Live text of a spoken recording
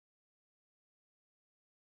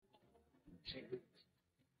Take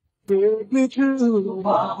me to the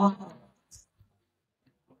water.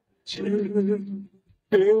 Take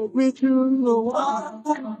me to the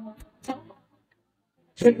water.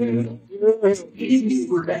 Take me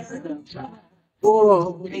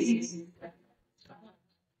oh,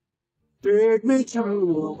 take me to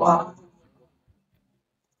the water.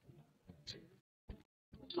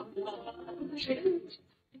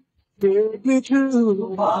 Take me to the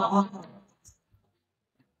water.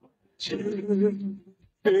 Take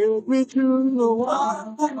me to the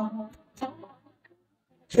water.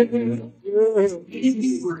 Take me oh,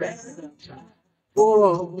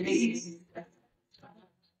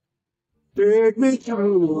 take me to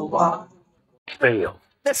the water. Fail.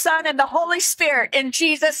 The Son and the Holy Spirit in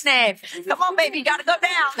Jesus' name. Come on, baby, you gotta go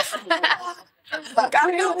down.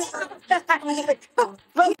 Gotta go.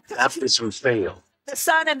 Baptism fail. The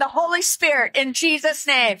Son and the Holy Spirit in Jesus'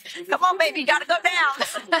 name. Come on, baby, you gotta go down.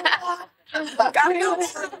 Gotta go.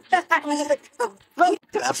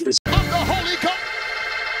 Baptism. Of the Holy Ghost.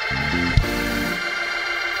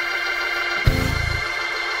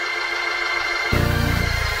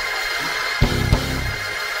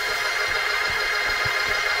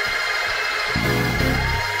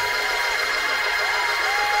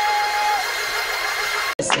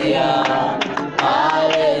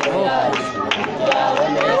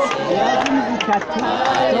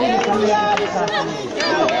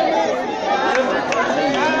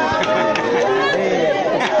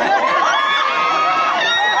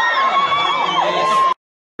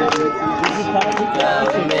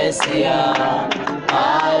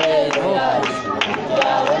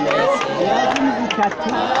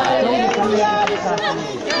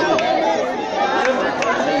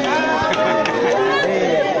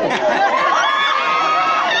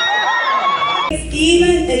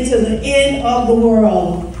 Even until the end of the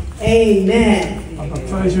world. Amen. I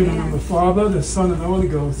baptize you in the name of the Father, the Son, and the Holy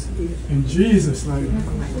Ghost. In Jesus' name.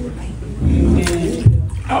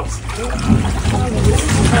 Out.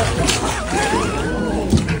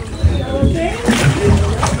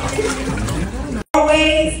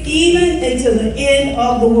 Always, even until the end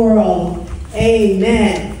of the world.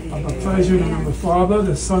 Amen. I baptize you in the name of the Father,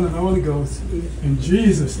 the Son, and the Holy Ghost. In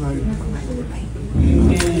Jesus' name.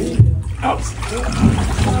 Out.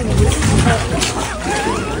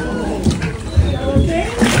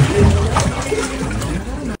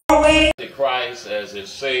 Christ as his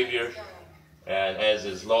Savior and as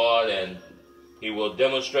his Lord, and he will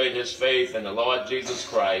demonstrate his faith in the Lord Jesus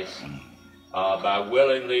Christ by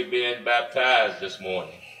willingly being baptized this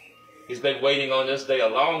morning. He's been waiting on this day a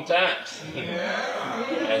long time.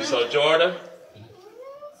 And so, Jordan,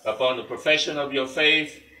 upon the profession of your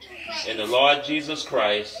faith in the Lord Jesus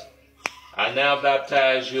Christ, I now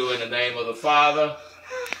baptize you in the name of the Father,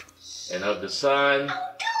 and of the Son,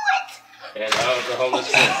 and of the Holy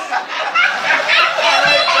Spirit.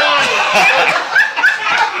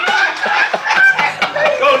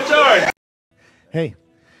 Go, Jordan! Hey,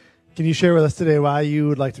 can you share with us today why you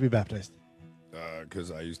would like to be baptized?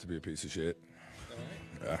 Because I used to be a piece of shit.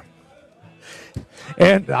 Yeah.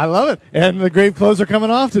 And I love it. And the grave clothes are coming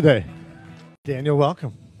off today. Daniel,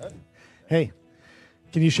 welcome. Hey,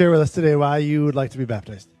 can you share with us today why you would like to be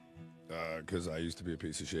baptized? Because I used to be a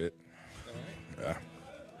piece of shit. Yeah.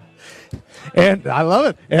 And I love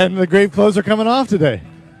it. And the grave clothes are coming off today.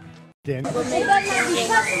 Daniel.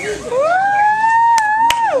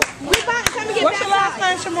 What's your last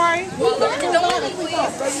name, Shamari? Okay.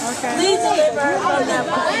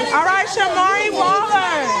 All right, Shamari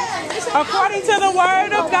Waller. According to the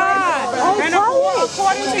word of God and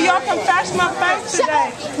according to your confession of faith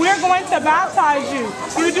today, we're going to baptize you.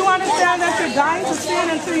 You do understand that you're dying to sin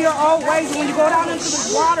into your old ways. When you go down into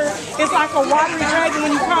the water, it's like a watery grave. And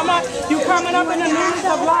when you come up, you're coming up in the newness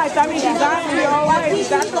of life. That means you're dying to your old ways. Is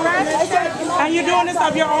that correct? And you're doing this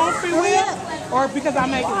of your own free will? Or because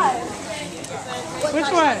I'm making it?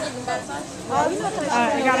 Which one?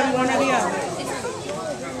 It gotta be one or the other.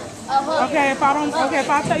 Okay, if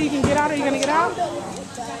I tell you can get out, are you gonna get out?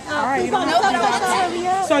 All right.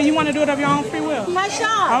 So you want to do it of your own free will?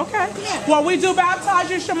 Okay. Well, we do baptize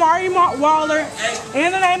you, Shamari Waller,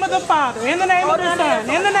 in the name of the Father, in the name of the Son,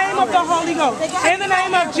 in the name of the Holy Ghost, in the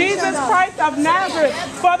name of Jesus Christ of Nazareth,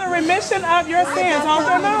 for the remission of your sins.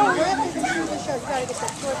 Also know.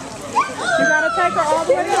 You gotta take her all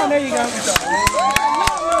the way down. There you go.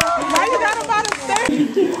 Why you got about to stay?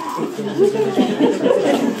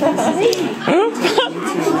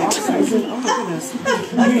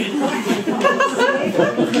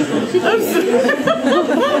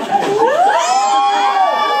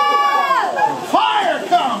 Fire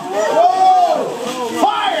come! Whoa!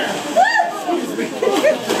 Fire!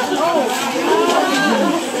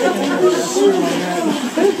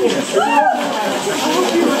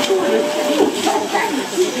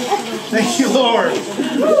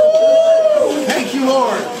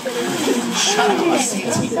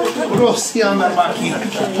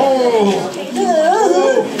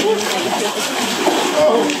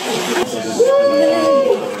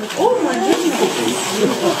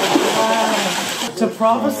 To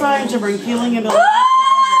prophesy and to bring healing into the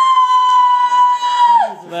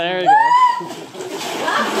There you go.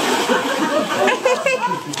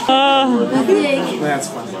 That's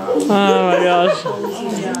funny. Oh my gosh.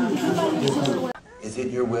 Is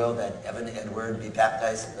it your will that Evan Edward be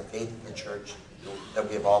baptized in the faith of the church that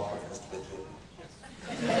we have all professed with you?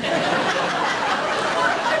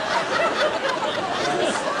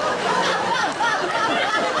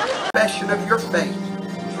 Confession of your faith.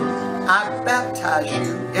 I baptize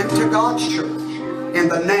you into God's church in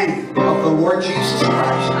the name of the Lord Jesus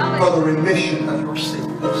Christ for the remission of your sins.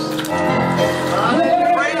 Praise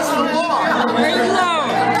the Lord. Praise the Lord.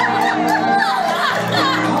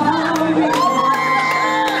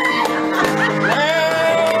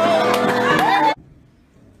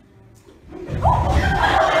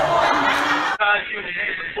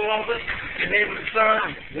 In the name of the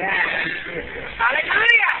Son. Yeah.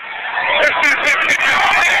 Hallelujah.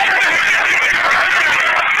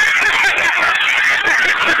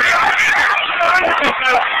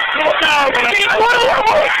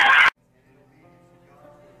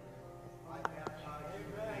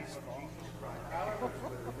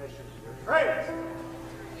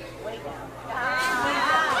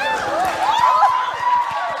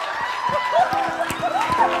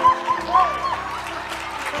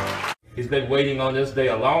 He's been waiting on this day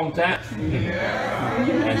a long time.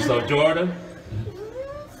 And so, Jordan,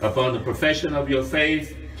 upon the profession of your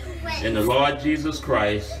faith in the Lord Jesus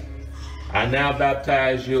Christ, I now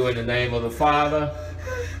baptize you in the name of the Father,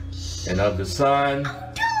 and of the Son,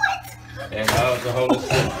 and of the Holy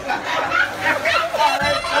Spirit.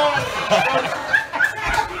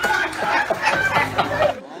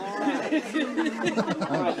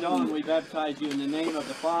 All right, John, we baptize you in the name of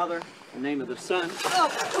the Father, in the name of the Son.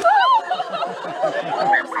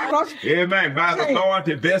 Amen. By the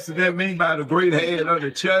authority vested in me by the great head of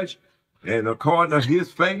the church, and according to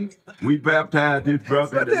his faith, we baptize this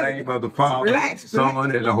brother in the name of the Father,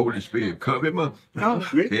 Son, and the Holy Spirit. Cover him up.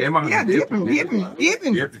 Amen. Yeah, dip him.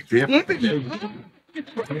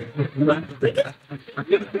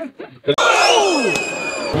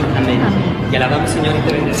 Amén. Y alabamos, Señor, y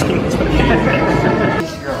te bendecimos.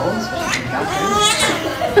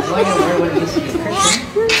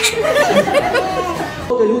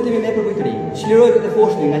 De ultimi neprovitri. Śliroj te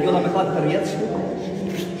forskning, na jola me fatta riets.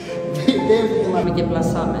 Где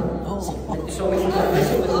пласаме?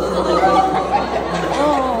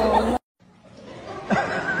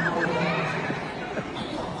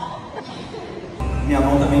 Minha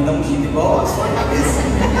mão também tá um de bola, só a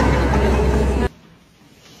cabeça.